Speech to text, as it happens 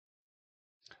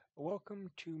Welcome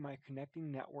to my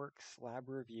Connecting Networks lab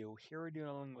review. Here we're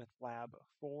dealing with lab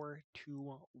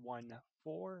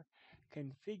 4214,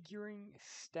 configuring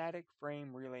static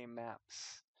frame relay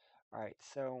maps. Alright,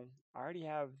 so I already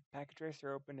have Packet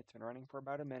Tracer open. It's been running for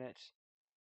about a minute.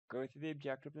 Go through the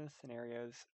objectives and the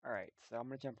scenarios. Alright, so I'm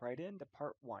going to jump right into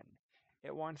part 1.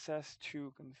 It wants us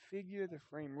to configure the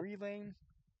frame relay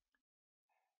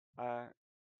on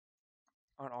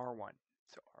R1.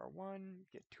 So R1,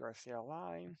 get to our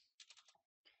CLI.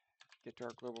 Get to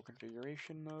our global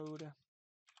configuration mode.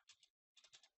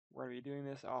 We're going to be doing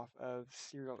this off of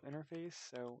serial interface,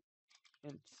 so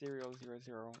int serial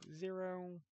 000,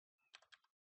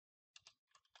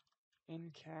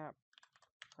 incap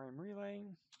prime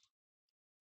relay.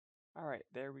 Alright,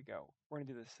 there we go. We're going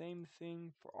to do the same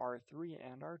thing for R3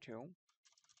 and R2.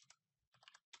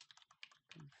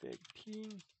 Config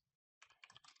T,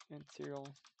 int serial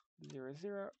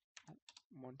 00,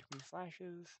 1 too many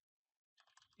slashes,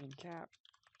 incap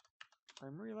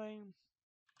prime relay.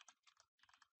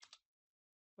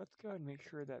 Let's go ahead and make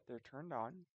sure that they're turned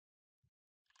on.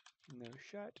 No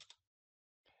shut.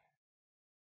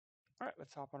 Alright,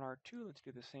 let's hop on R2. Let's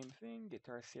do the same thing. Get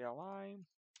to our CLI.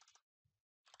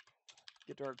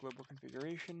 Get to our global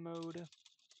configuration mode.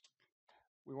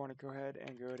 We want to go ahead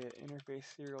and go to interface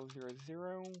serial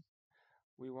 00.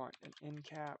 We want an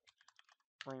incap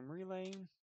frame relay.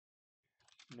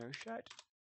 No shut.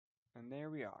 And there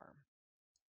we are.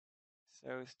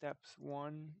 So steps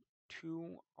 1,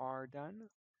 2 are done.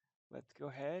 Let's go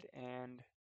ahead and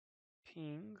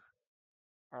ping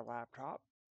our laptop.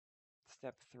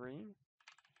 Step 3.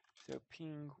 So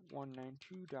ping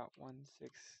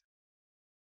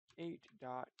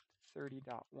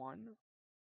 192.168.30.1.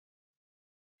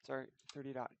 Sorry,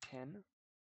 30.10.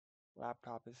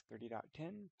 Laptop is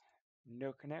 30.10.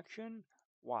 No connection.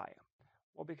 Why?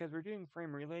 Well, because we're doing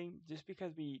frame relay, just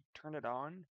because we turn it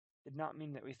on did not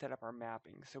mean that we set up our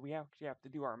mapping. So we actually have to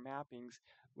do our mappings,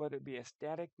 whether it be a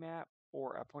static map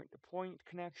or a point-to-point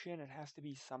connection. It has to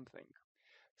be something.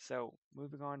 So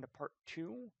moving on to part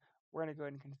 2, we're going to go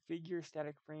ahead and configure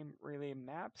static frame relay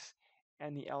maps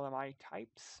and the LMI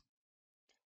types.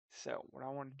 So what I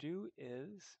want to do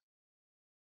is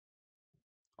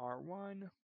R1.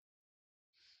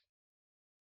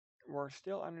 We're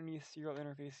still underneath serial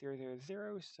interface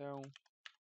 000, so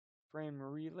frame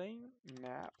relay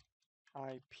map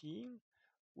IP.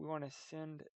 We want to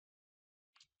send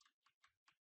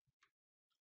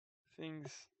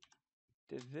things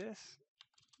to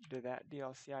that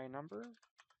DLCI number,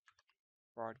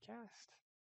 broadcast.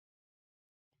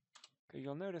 Okay,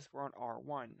 you'll notice we're on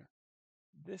R1.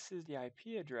 This is the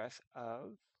IP address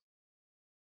of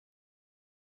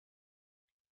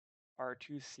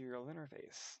R2 serial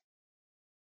interface.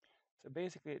 So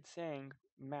basically it's saying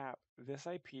map this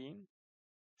IP,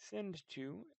 send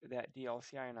to that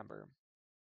DLCI number.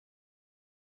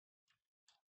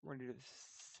 We're going to do the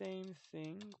same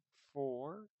thing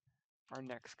for our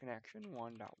next connection,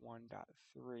 1.1.3.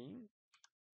 We're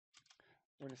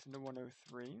going to send to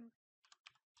 103,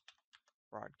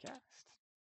 broadcast.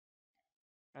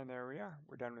 And there we are.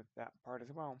 We're done with that part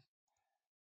as well.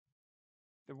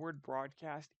 The word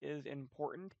broadcast is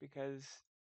important because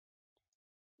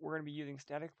we're going to be using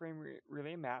static frame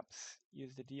relay maps.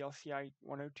 Use the DLCI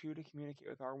 102 to communicate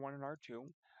with R1 and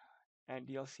R2, and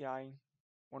DLCI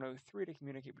 103 to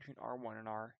communicate between R1 and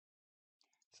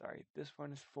this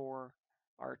one is for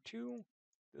R2,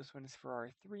 this one is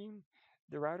for R3.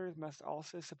 The routers must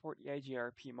also support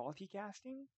EIGRP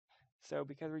multicasting. So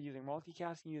because we're using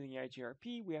multicasting using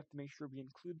EIGRP, we have to make sure we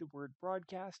include the word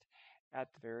broadcast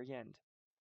at the very end.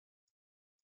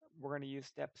 We're going to use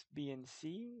steps B and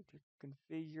C to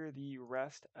configure the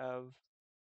rest of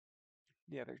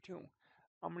the other two.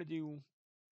 I'm going to do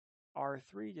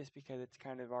R3 just because it's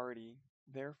kind of already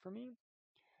there for me.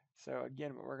 So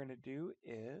again, what we're going to do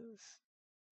is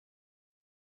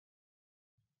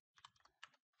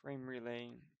frame relay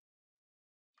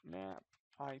map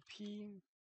IP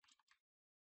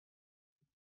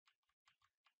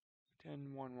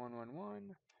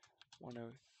 10.1.1.1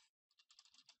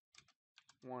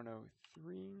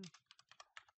 103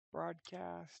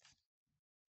 broadcast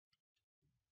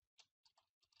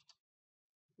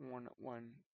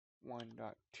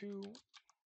 1.1.1.2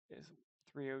 is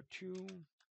 302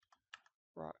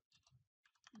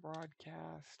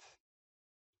 broadcast.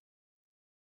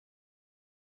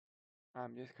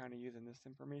 I'm just kind of using this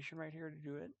information right here to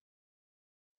do it.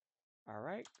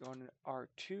 Alright, going to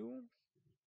R2,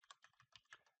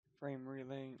 frame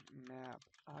relay map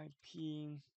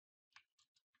IP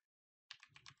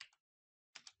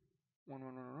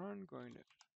 1.1.1.1, going to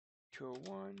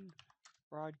 201,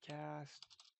 broadcast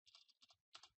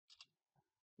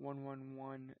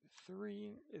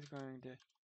 1113 is going to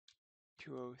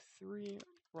 203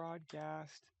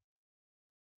 broadcast.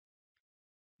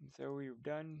 And so we've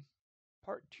done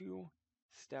part 2,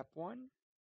 step 1.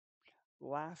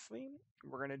 Lastly,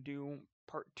 we're going to do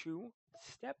part 2,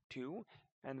 step 2,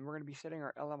 and we're going to be setting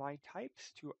our LMI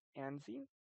types to ANSI.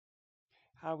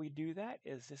 How we do that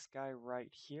is this guy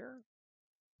right here.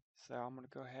 So I'm going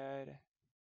to go ahead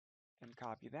and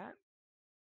copy that.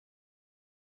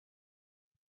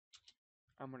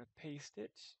 I'm going to paste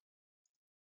it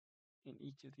in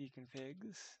each of the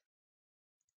configs.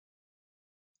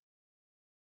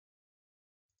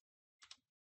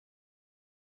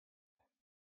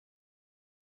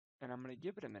 And I'm going to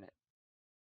give it a minute.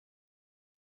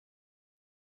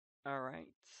 Alright,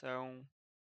 so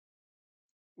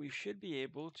we should be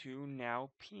able to now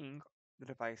ping the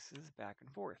devices back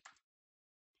and forth.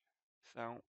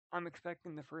 So I'm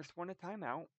expecting the first one to time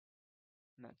out,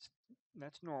 and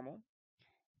that's normal,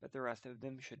 but the rest of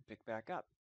them should pick back up.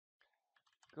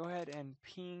 Go ahead and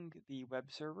ping the web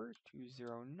server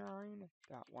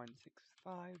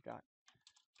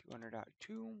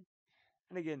 209.165.200.2,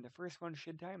 and again, the first one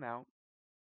should time out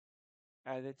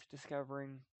as it's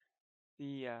discovering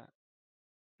the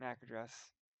MAC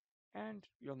address, and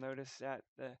you'll notice that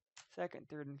the second,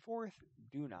 third, and fourth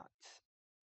do not.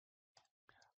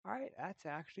 Alright, that's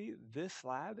actually this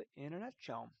lab in a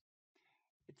nutshell.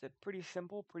 It's a pretty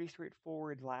simple, pretty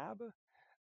straightforward lab.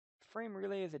 Frame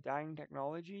relay is a dying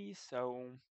technology,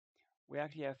 so we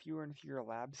actually have fewer and fewer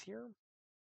labs here.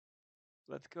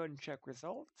 Let's go ahead and check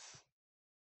results,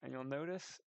 and you'll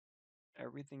notice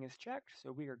everything is checked,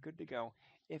 so we are good to go.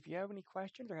 If you have any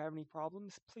questions or have any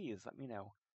problems, please let me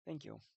know. Thank you.